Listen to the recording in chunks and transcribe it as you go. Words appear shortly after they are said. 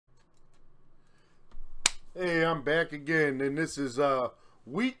Hey, I'm back again, and this is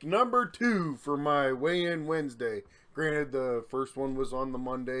week number 2 for my weigh-in Wednesday. Granted, the first one was on the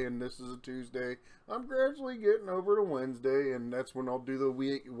Monday, and this is a Tuesday. I'm gradually getting over to Wednesday, and that's when I'll do the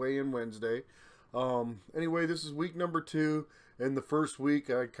weigh-in Wednesday. Anyway, this is week number 2, and the first week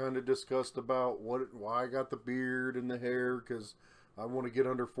I kind of discussed about why I got the beard and the hair, because I want to get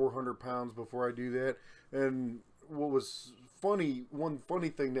under 400 pounds before I do that. And what was funny, one funny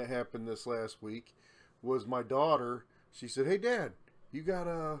thing that happened this last week was my daughter. She said, "Hey, Dad, you got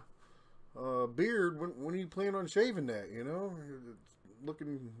a beard. When are you plan on shaving that? You know, it's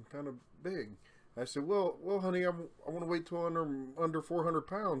looking kind of big." I said, "Well, honey, I want to wait till under 400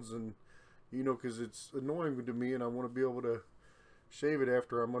 pounds, and because it's annoying to me, and I want to be able to shave it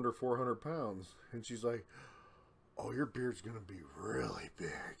after I'm under 400 pounds." And she's like, "Oh, your beard's gonna be really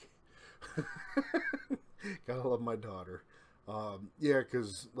big." Gotta love my daughter. Yeah,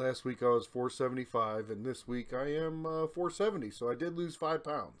 because last week I was 475, and this week I am 470, so I did lose 5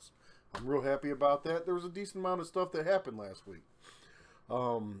 pounds. I'm real happy about that. There was a decent amount of stuff that happened last week.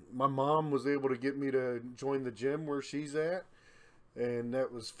 My mom was able to get me to join the gym where she's at, and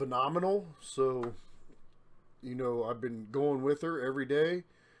that was phenomenal. So, I've been going with her every day,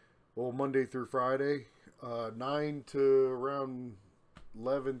 well, Monday through Friday, 9 to around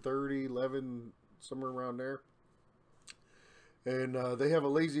 11:30, 11, somewhere around there. And they have a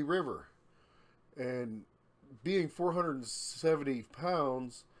lazy river, and being 470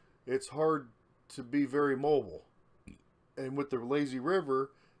 pounds, it's hard to be very mobile. And with the lazy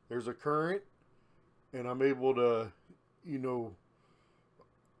river, there's a current, and I'm able to,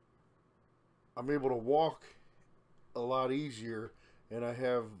 walk a lot easier. And I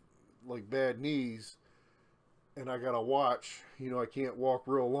have like bad knees, and I gotta watch. I can't walk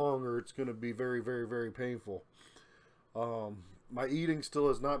real long, or it's gonna be very, very, very painful. My eating still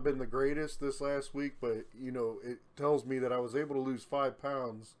has not been the greatest this last week, but it tells me that I was able to lose 5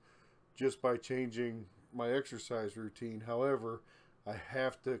 pounds just by changing my exercise routine. However, I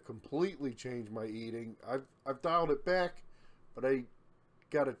have to completely change my eating. I've dialed it back, but I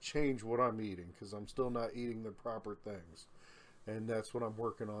got to change what I'm eating, because I'm still not eating the proper things, and that's what I'm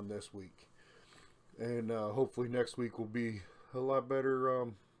working on this week. And hopefully next week will be a lot better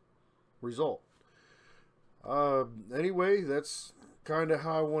result. Anyway, that's kind of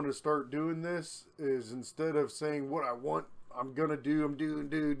how I want to start doing this, is instead of saying what I want, I'm going to do,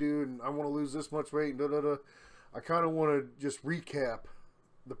 and I want to lose this much weight, I kind of want to just recap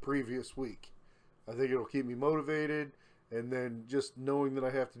the previous week. I think it'll keep me motivated, and then just knowing that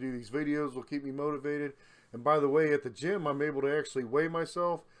I have to do these videos will keep me motivated. And by the way, at the gym, I'm able to actually weigh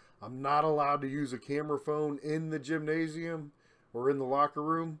myself. I'm not allowed to use a camera phone in the gymnasium or in the locker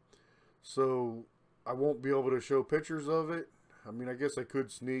room, so I won't be able to show pictures of it. I mean, I guess I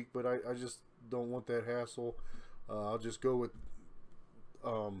could sneak, but I just don't want that hassle. I'll just go with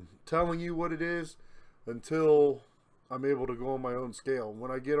telling you what it is until I'm able to go on my own scale.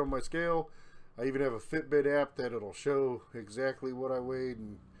 When I get on my scale, I even have a Fitbit app that it'll show exactly what I weighed,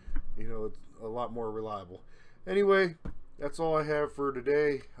 and it's a lot more reliable. Anyway, that's all I have for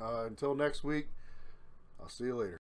today. Until next week, I'll see you later.